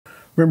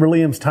Remember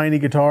Liam's tiny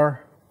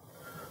guitar?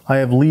 I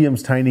have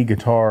Liam's tiny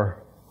guitar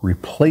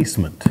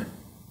replacement.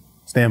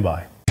 Stand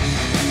by.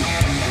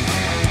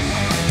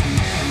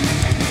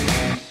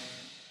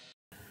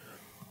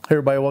 Hey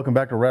everybody, welcome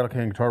back to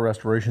Rattlecan Guitar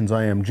Restorations.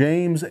 I am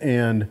James,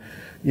 and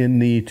in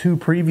the two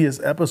previous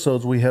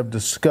episodes we have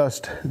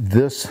discussed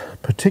this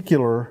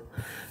particular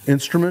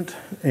instrument,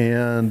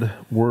 and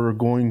we're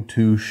going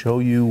to show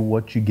you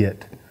what you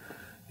get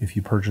if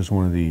you purchase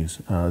one of these.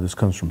 This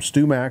comes from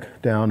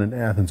StewMac down in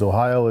Athens,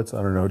 Ohio. It's,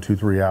 I don't know,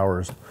 2-3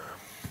 hours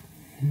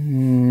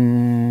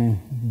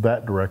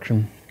that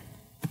direction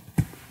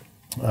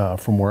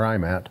from where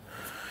I'm at.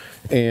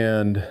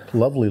 And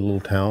lovely little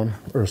town,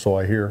 or so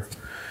I hear.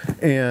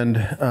 And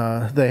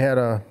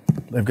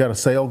they've got a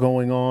sale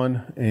going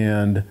on,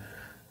 and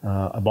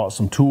I bought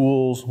some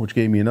tools, which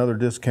gave me another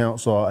discount.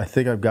 So I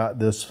think I've got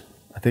this,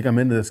 I think I'm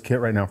into this kit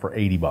right now for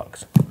 80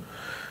 bucks.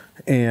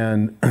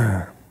 And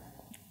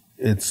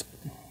it's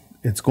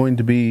going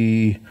to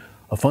be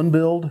a fun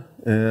build,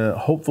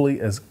 hopefully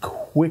as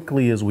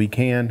quickly as we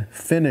can,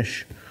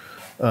 finish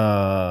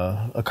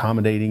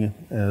accommodating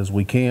as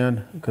we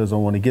can, because I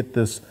want to get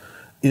this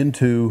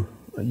into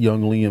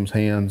young Liam's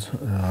hands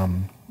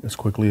as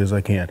quickly as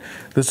I can.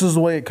 This is the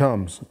way it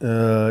comes.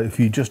 If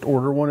you just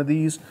order one of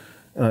these,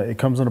 it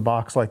comes in a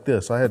box like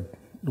this. I had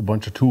a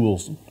bunch of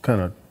tools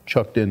kind of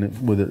chucked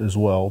in with it as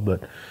well,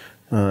 but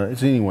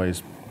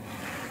anyways.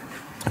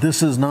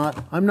 This is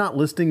not, I'm not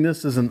listing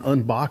this as an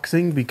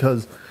unboxing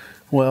because,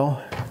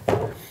 well,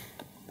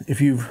 if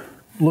you've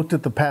looked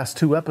at the past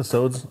two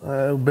episodes,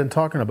 I've been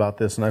talking about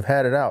this and I've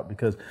had it out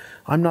because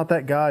I'm not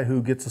that guy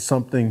who gets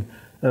something,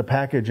 a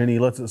package, and he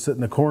lets it sit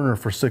in the corner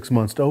for 6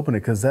 months to open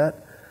it, because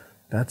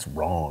that's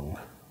wrong.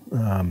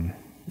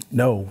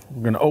 No,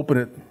 we're going to open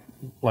it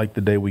like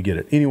the day we get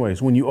it.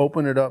 Anyways, when you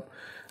open it up,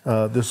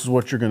 this is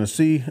what you're going to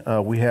see.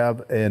 We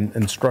have an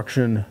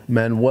instruction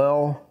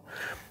manual.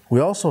 We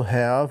also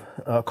have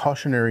a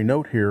cautionary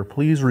note here.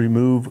 Please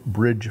remove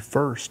bridge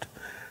first,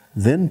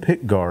 then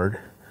pickguard.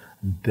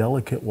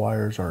 Delicate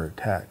wires are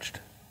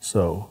attached,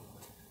 so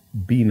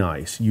be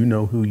nice. You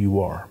know who you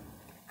are.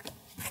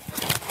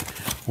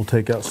 We'll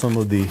take out some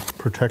of the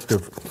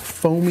protective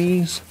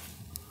foamies.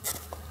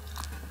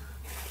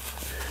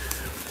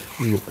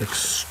 We will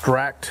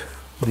extract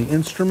the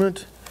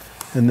instrument,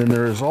 and then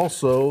there is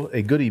also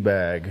a goodie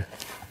bag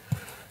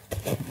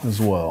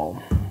as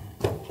well.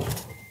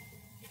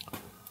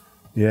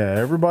 Yeah,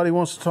 everybody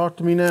wants to talk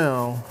to me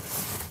now.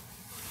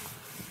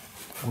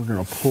 We're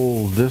going to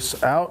pull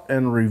this out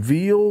and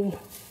reveal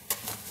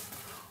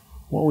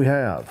what we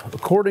have.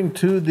 According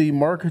to the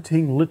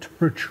marketing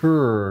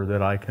literature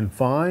that I can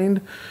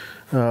find,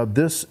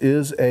 this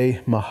is a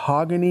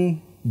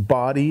mahogany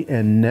body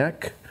and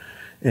neck,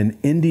 an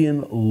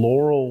Indian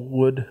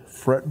laurelwood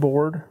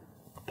fretboard,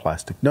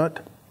 plastic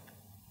nut,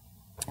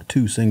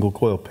 2 single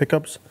coil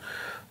pickups,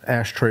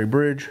 ashtray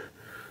bridge,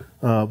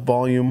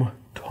 volume,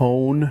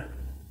 tone,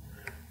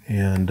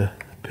 and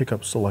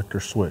pickup selector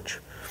switch.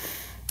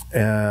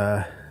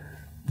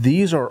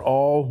 These are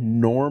all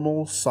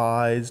normal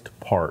sized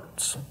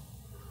parts.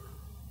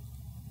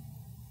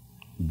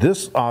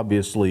 This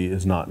obviously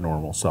is not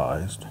normal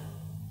sized,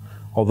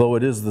 although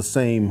it is the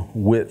same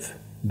width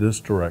this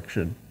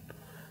direction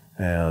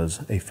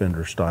as a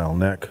Fender style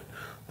neck.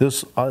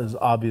 This is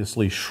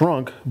obviously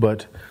shrunk,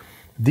 but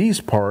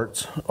these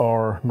parts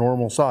are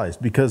normal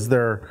sized because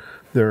they're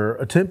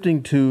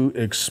attempting to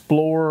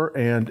explore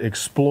and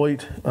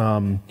exploit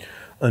a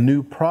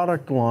new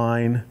product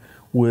line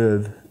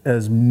with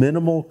as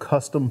minimal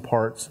custom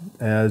parts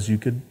as you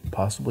could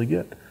possibly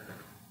get.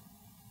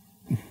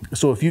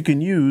 So if you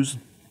can use,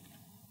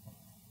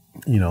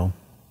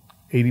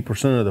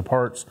 80% of the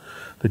parts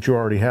that you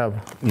already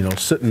have,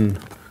 sitting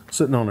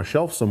on a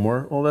shelf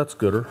somewhere, well, that's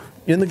gooder.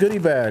 In the goodie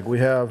bag, we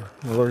have,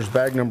 well, there's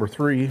bag number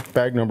 3,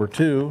 bag number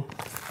 2,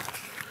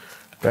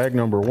 bag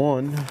number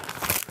 1,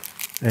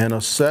 and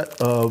a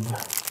set of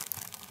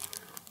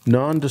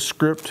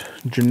nondescript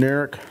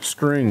generic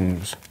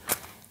strings.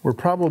 We're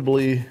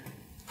probably,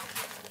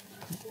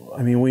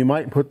 we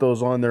might put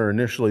those on there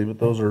initially, but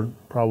those are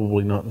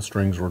probably not the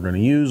strings we're going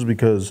to use,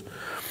 because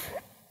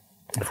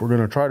if we're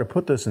going to try to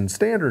put this in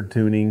standard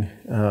tuning,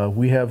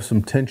 we have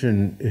some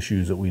tension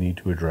issues that we need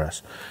to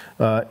address.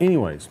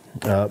 Anyways,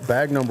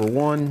 bag number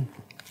 1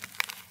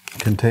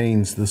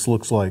 contains, this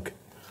looks like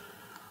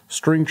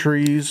string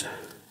trees,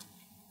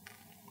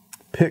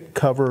 pick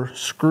cover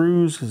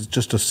screws, is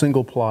just a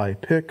single ply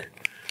pick,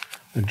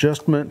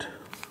 adjustment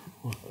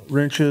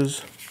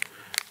wrenches,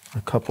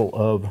 a couple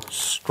of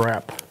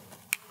strap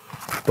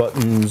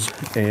buttons,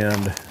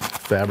 and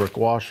fabric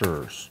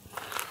washers.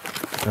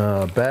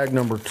 Bag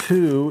number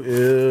 2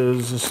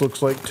 is, this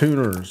looks like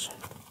tuners,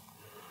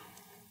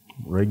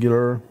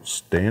 regular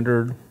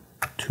standard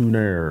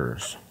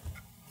tuners.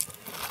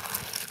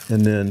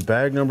 And then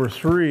bag number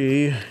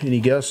 3, any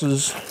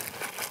guesses?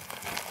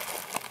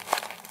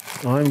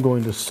 I'm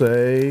going to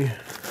say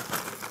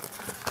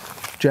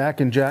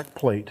jack and jack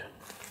plate,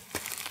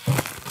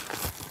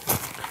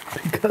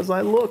 because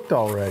I looked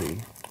already.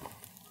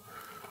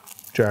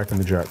 Jack and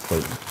the jack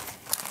plate.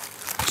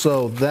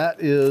 So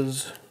that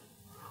is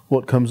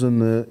what comes in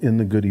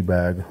the goodie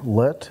bag.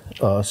 Let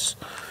us,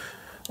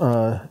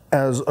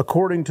 as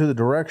according to the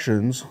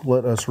directions,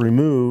 let us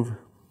remove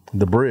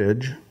the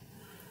bridge,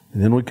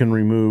 and then we can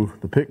remove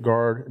the pick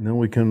guard, and then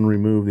we can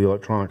remove the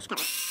electronics.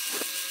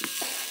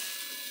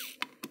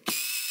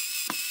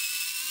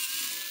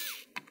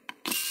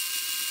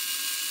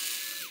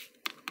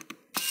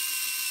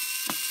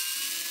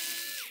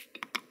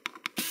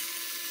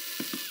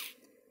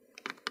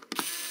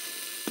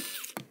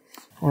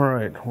 All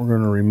right, we're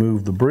going to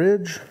remove the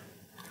bridge,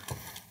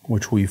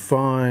 which we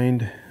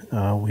find,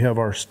 we have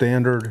our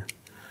standard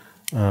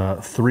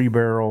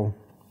 3-barrel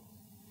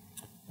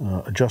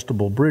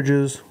adjustable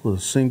bridges with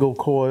a single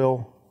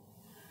coil,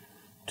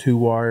 2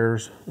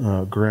 wires,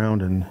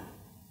 ground and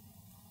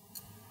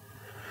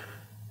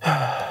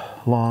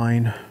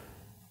line.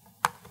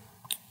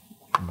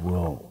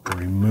 We'll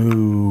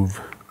remove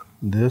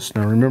this.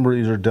 Now remember,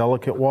 these are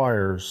delicate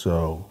wires,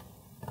 so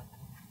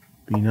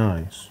be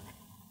nice.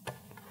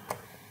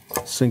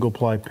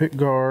 Single-ply pick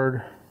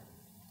guard,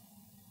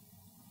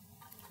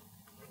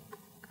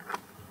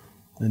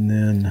 and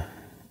then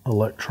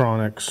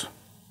electronics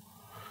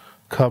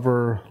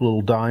cover,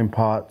 little dime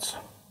pots,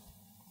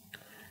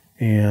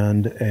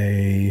 and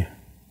a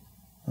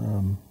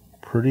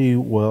pretty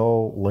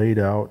well laid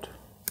out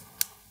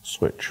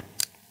switch.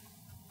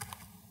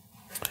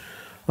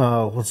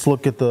 Let's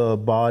look at the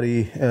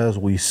body as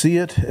we see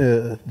it.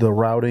 The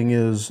routing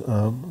is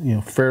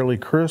fairly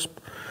crisp.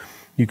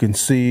 You can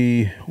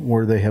see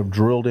where they have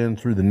drilled in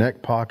through the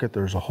neck pocket.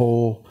 There's a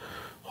hole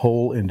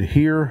into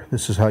here.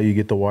 This is how you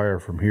get the wire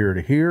from here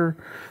to here.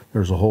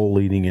 There's a hole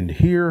leading into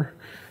here.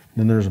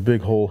 Then there's a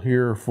big hole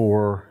here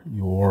for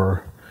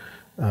your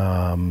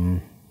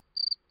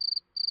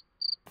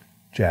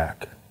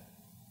jack.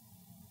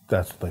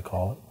 That's what they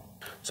call it.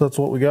 So that's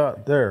what we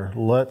got there.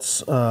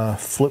 Let's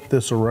flip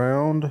this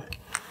around.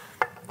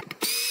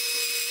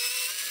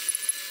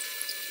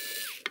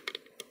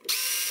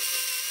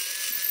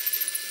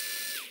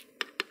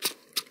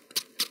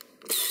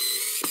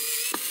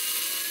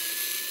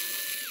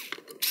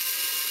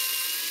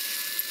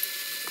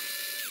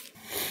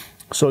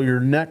 So your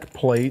neck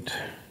plate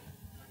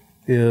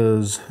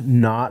is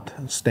not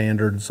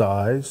standard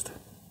sized,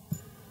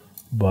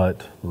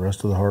 but the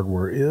rest of the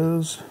hardware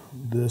is.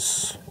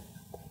 This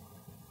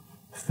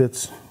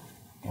fits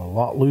a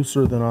lot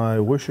looser than I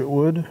wish it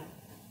would.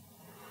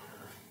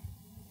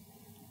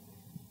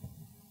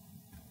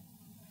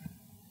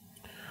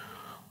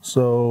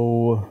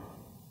 So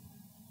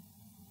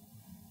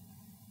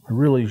I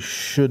really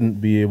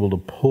shouldn't be able to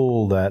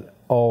pull that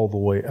all the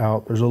way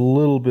out. There's a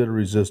little bit of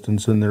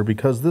resistance in there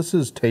because this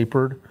is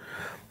tapered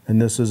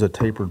and this is a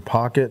tapered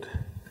pocket,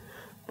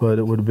 but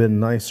it would have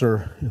been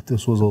nicer if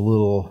this was a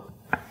little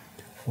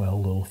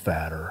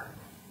fatter,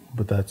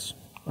 but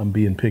I'm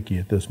being picky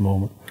at this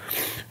moment.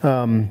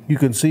 You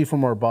can see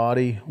from our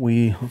body,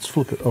 let's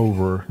flip it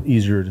over,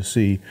 easier to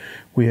see.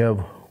 We have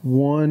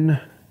 1,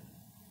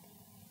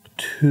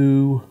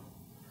 2,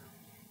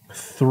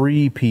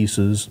 3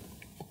 pieces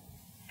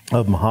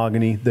of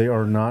mahogany. They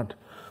are not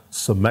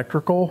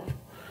symmetrical.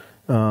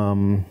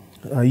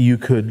 You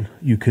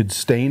could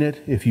stain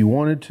it if you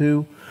wanted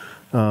to.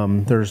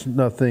 There's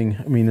nothing,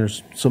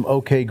 there's some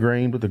okay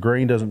grain, but the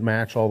grain doesn't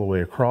match all the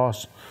way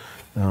across.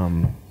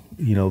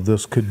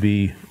 This could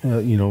be,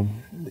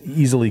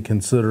 easily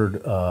considered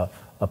a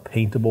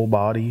paintable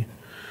body.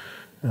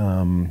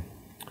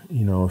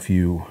 If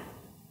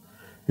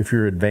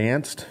you're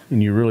advanced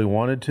and you really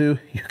wanted to,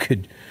 you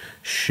could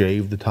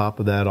shave the top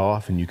of that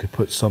off and you could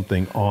put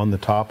something on the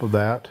top of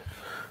that.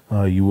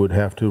 You would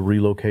have to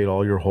relocate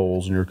all your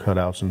holes and your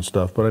cutouts and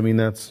stuff, but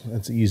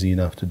that's easy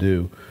enough to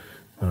do.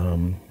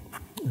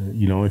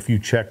 If you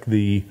check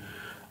the,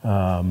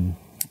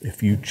 you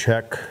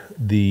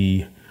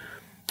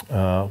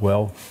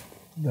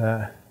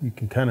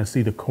can kind of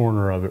see the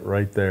corner of it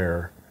right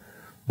there.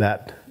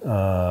 That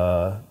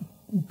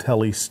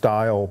Tele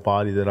style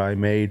body that I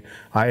made,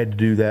 I had to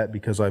do that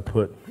because I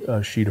put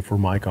a sheet of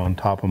Formica on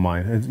top of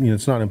mine.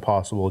 It's not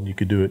impossible. You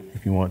could do it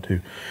if you want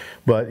to,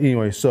 but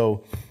anyway,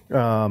 so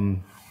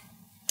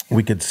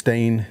we could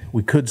stain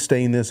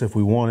this if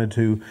we wanted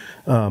to.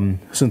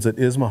 Since it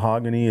is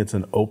mahogany, it's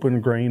an open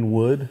grain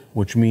wood,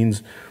 which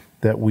means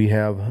that we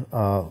have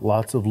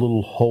lots of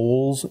little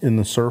holes in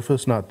the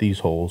surface, not these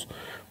holes,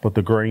 but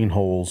the grain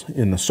holes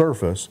in the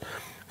surface.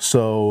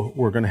 So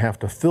we're going to have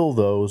to fill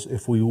those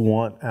if we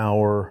want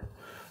our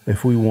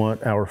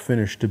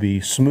finish to be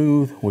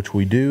smooth, which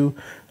we do.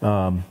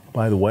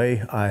 By the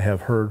way, I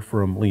have heard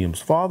from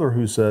Liam's father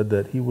who said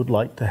that he would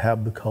like to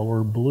have the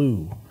color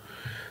blue.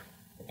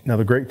 Now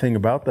the great thing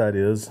about that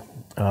is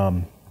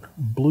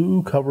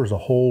blue covers a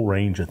whole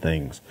range of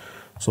things.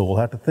 So we'll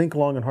have to think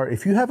long and hard.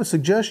 If you have a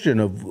suggestion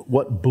of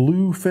what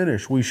blue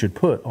finish we should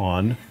put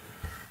on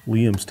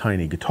Liam's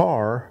tiny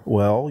guitar,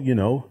 well,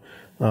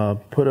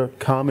 put a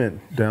comment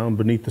down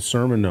beneath the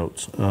sermon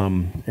notes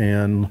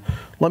and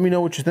let me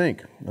know what you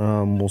think.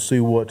 We'll see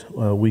what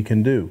we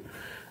can do.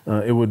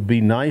 It would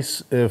be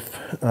nice if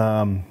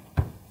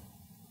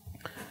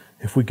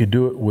we could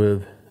do it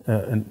with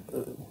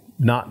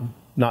not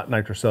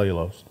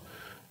nitrocellulose,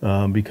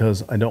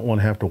 because I don't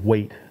want to have to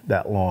wait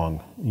that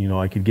long. You know,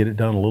 I could get it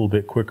done a little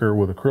bit quicker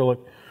with acrylic.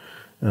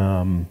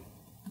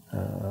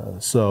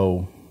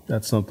 So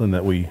that's something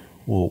that we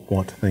will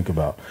want to think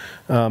about.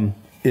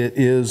 It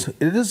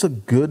is a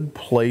good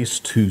place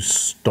to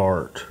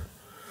start.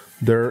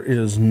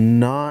 There's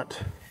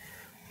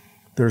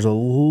a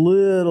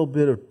little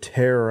bit of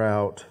tear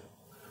out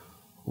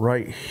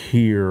right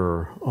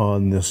here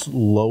on this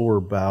lower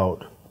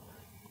bout,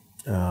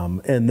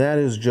 and that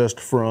is just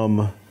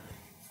from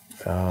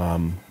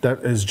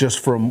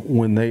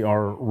when they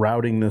are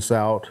routing this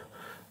out.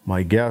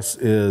 My guess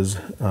is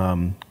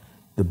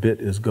the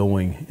bit is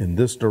going in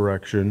this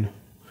direction,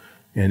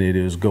 and it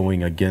is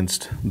going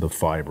against the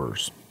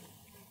fibers.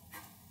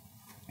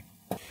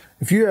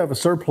 If you have a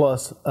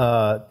surplus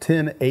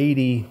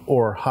 1080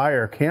 or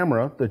higher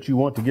camera that you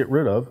want to get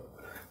rid of,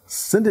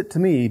 send it to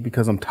me,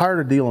 because I'm tired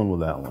of dealing with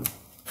that one.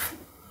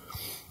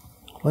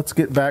 Let's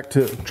get back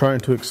to trying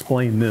to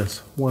explain this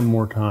one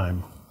more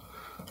time.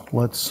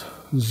 Let's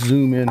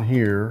zoom in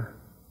here.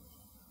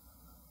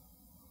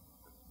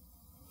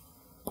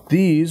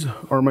 These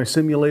are my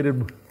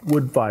simulated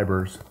wood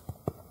fibers,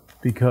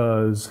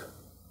 because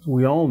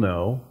we all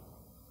know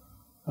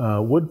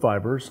wood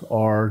fibers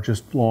are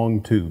just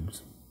long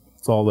tubes.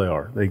 That's all they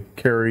are. They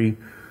carry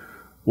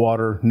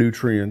water,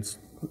 nutrients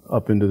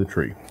up into the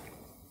tree.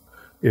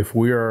 If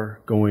we are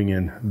going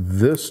in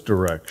this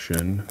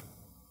direction,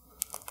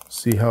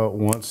 see how it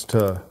wants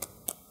to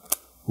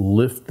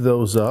lift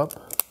those up,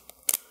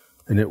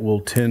 and it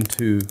will tend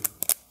to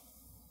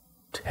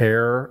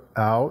tear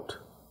out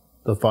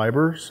the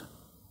fibers,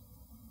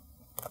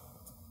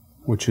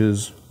 which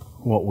is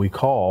what we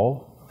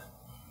call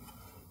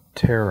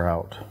tear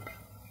out,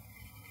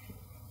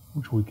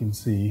 which we can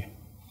see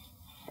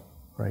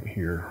right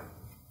here.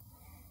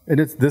 And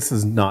this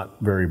is not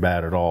very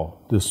bad at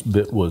all. This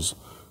bit was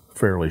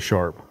fairly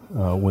sharp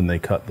when they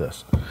cut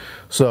this.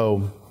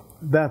 So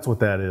that's what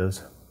that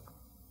is.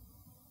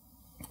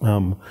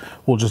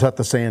 We'll just have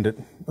to sand it.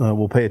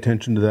 We'll pay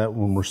attention to that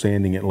when we're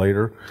sanding it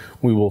later.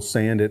 We will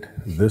sand it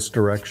this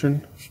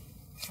direction.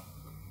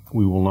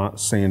 We will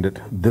not sand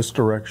it this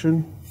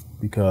direction,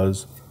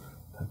 because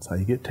that's how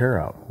you get tear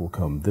out. We'll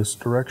come this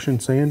direction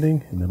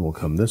sanding, and then we'll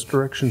come this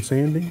direction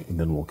sanding, and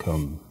then we'll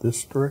come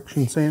this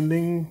direction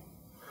sanding.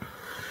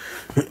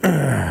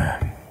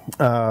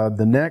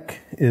 The neck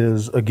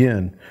is,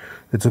 again,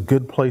 it's a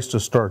good place to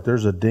start.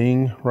 There's a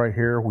ding right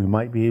here. We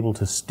might be able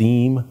to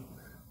steam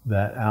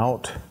that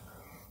out.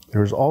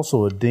 There's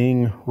also a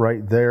ding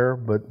right there,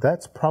 but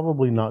that's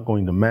probably not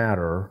going to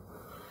matter,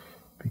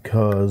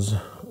 because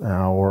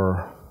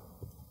our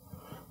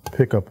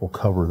pickup will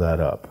cover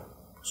that up.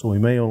 So we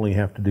may only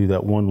have to do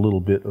that one little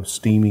bit of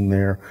steaming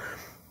there.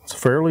 It's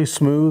fairly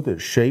smooth.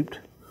 It's shaped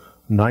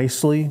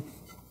nicely.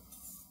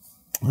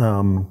 We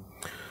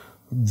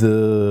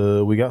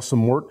got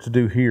some work to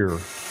do here.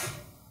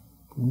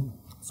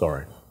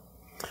 Sorry.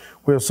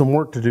 We have some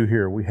work to do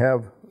here. We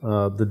have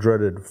the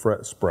dreaded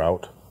fret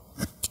sprout.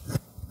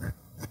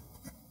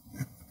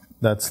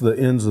 That's the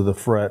ends of the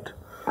fret,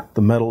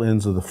 the metal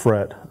ends of the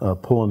fret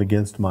pulling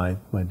against my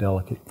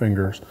delicate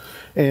fingers.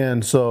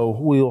 And so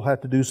we'll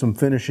have to do some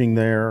finishing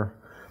there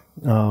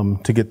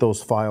to get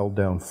those filed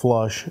down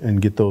flush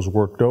and get those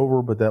worked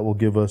over, but that will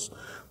give us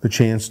the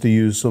chance to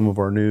use some of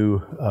our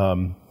new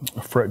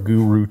Fret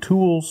Guru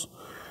tools,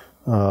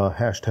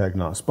 hashtag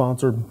not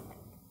sponsored.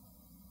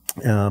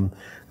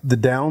 The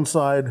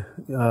downside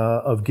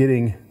of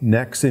getting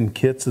necks in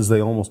kits is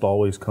they almost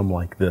always come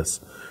like this.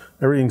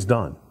 Everything's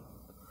done.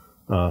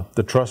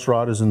 The truss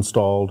rod is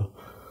installed,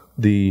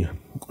 the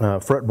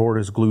fretboard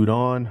is glued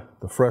on,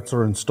 the frets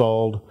are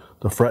installed,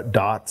 the fret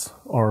dots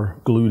are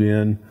glued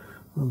in.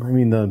 I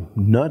mean, the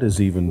nut is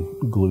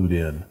even glued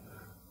in,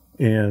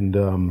 and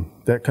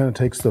that kind of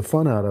takes the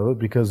fun out of it,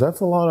 because that's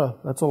a lot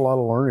of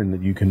learning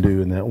that you can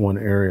do in that one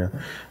area.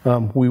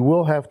 We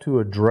will have to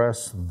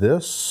address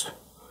this,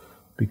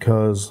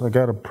 because I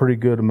got a pretty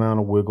good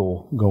amount of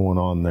wiggle going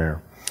on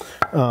there.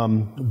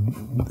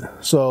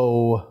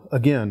 So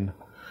again,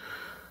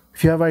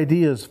 if you have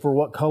ideas for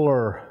what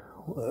color,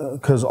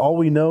 because all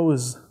we know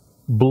is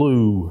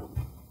blue.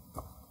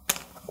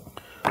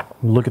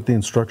 Look at the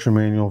instruction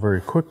manual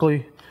very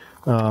quickly.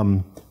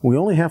 We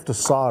only have to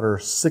solder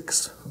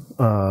six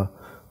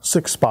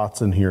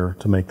spots in here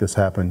to make this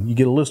happen. You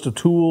get a list of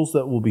tools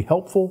that will be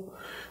helpful.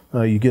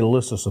 You get a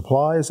list of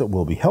supplies that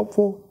will be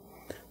helpful.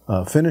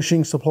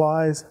 Finishing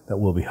supplies that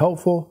will be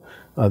helpful.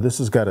 This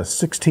has got a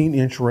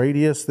 16-inch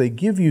radius. They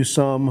give you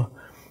some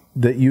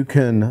that you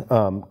can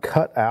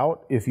cut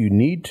out if you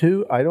need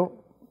to.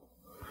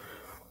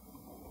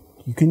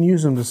 You can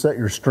use them to set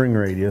your string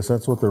radius.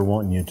 That's what they're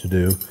wanting you to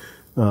do.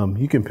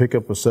 You can pick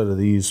up a set of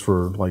these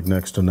for like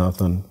next to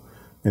nothing,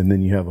 and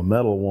then you have a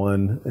metal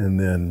one, and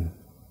then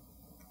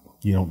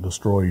you don't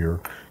destroy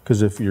your,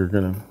 because if you're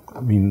gonna,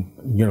 you're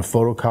gonna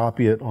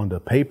photocopy it onto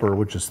paper,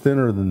 which is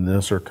thinner than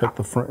this, or cut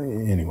the front,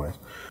 anyways.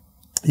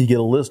 You get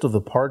a list of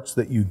the parts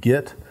that you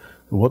get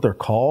and what they're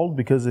called,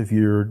 because if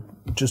you're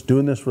just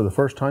doing this for the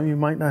first time, you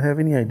might not have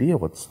any idea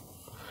what's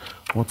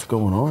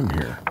going on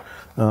here.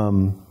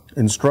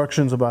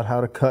 Instructions about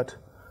how to cut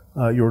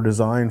your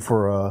design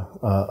for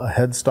a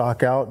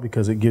headstock out,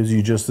 because it gives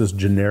you just this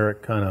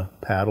generic kind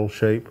of paddle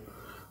shape.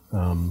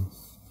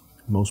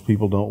 Most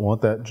people don't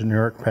want that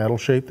generic paddle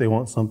shape. They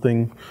want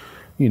something,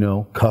 you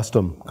know,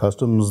 custom.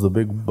 Custom is the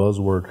big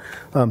buzzword.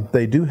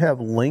 They do have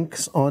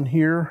links on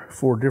here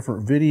for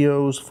different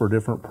videos, for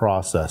different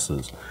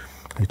processes.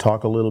 They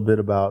talk a little bit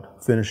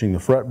about finishing the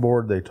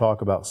fretboard. They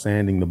talk about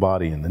sanding the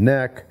body and the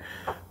neck,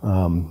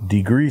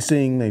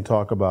 degreasing. They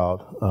talk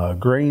about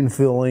grain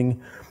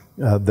filling.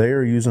 They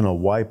are using a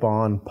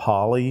wipe-on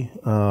poly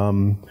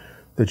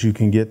that you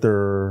can get. There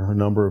are a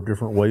number of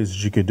different ways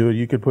that you could do it.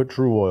 You could put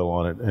True Oil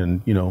on it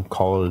and, you know,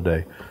 call it a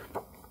day.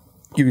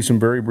 Give you some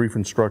very brief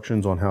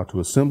instructions on how to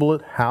assemble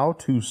it, how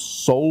to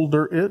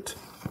solder it,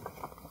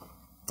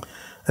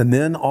 and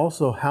then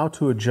also how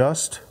to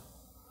adjust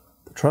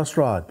the truss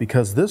rod,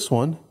 because this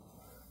one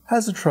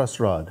has a truss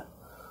rod,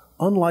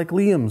 unlike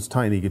Liam's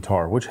tiny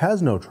guitar, which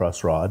has no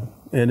truss rod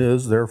and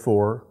is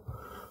therefore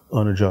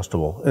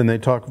unadjustable. And they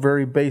talk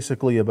very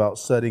basically about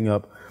setting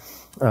up,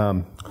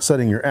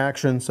 setting your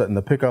action, setting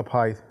the pickup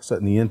height,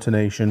 setting the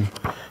intonation.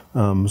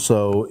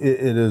 So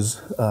it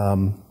is,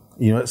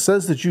 you know, it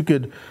says that you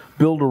could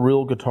build a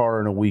real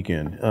guitar in a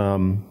weekend.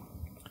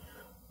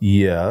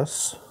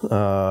 Yes,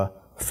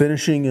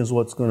 finishing is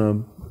what's going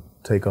to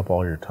take up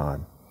all your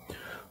time.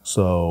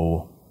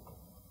 So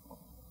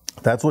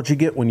that's what you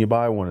get when you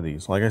buy one of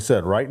these. Like I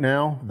said, right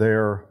now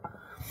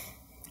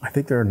I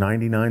think they're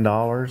 $99,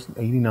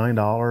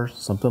 $89,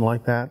 something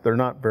like that. They're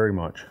not very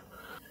much.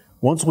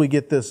 Once we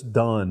get this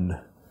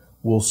done,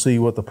 we'll see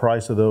what the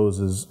price of those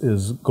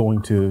is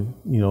going to,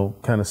 you know,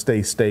 kind of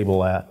stay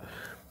stable at.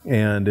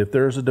 And if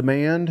there's a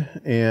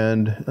demand,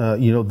 and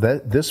you know,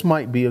 this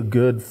might be a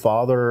good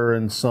father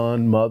and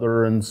son,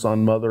 mother and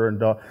son, mother and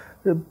daughter.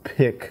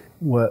 Pick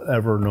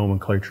whatever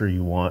nomenclature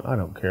you want. I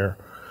don't care.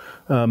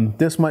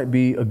 This might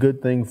be a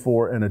good thing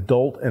for an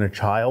adult and a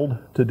child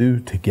to do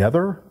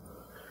together.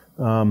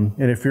 And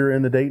if you're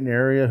in the Dayton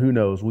area, who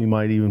knows? We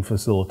might even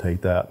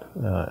facilitate that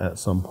at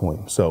some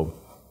point. So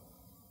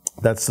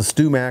that's the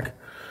StewMac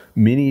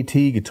Mini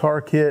T guitar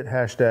kit.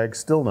 Hashtag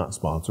still not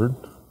sponsored,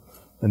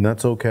 and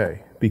that's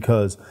okay,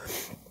 because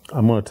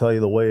I'm going to tell you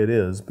the way it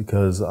is,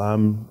 because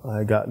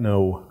I got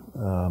no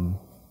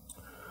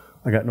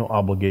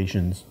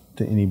obligations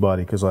to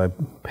anybody, because I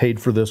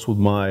paid for this with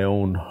my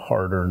own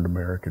hard-earned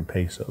American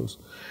pesos.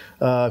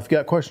 If you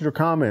got questions or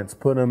comments,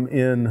 put them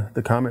in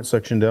the comment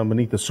section down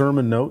beneath the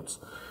sermon notes.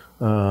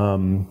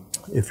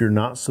 If you're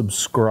not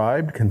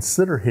subscribed,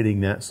 consider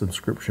hitting that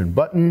subscription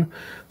button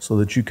so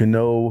that you can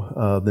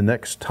know the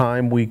next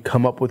time we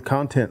come up with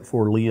content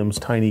for Liam's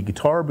tiny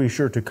guitar. Be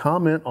sure to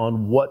comment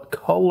on what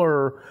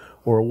color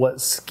or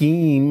what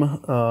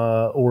scheme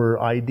or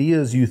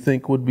ideas you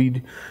think would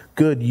be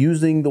good,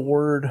 using the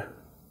word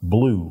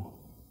blue,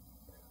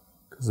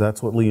 because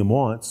that's what Liam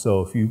wants.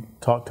 So if you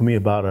talk to me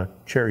about a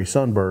cherry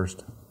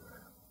sunburst,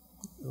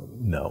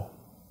 no,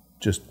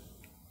 just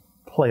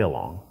play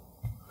along.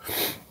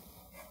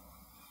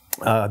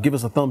 Give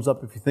us a thumbs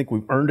up if you think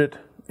we've earned it,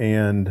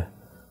 and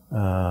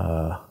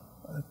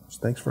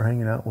thanks for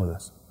hanging out with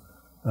us.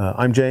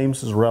 I'm James.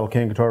 This is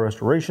Rattlecan Guitar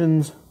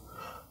Restorations.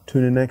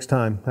 Tune in next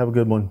time. Have a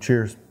good one.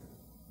 Cheers.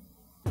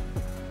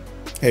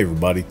 Hey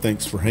everybody,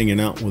 thanks for hanging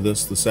out with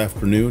us this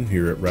afternoon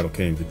here at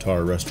Rattlecan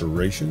Guitar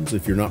Restorations.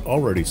 If you're not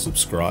already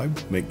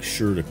subscribed, make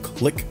sure to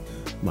click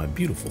my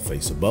beautiful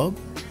face above.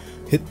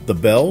 Hit the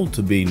bell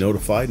to be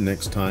notified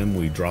next time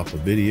we drop a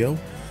video.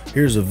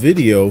 Here's a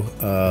video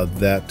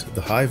that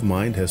the Hive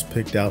Mind has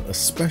picked out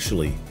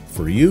especially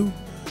for you.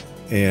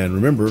 And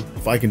remember,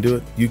 if I can do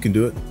it, you can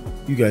do it.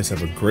 You guys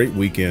have a great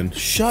weekend.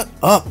 Shut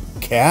up,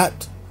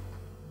 cat!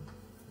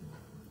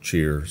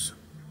 Cheers.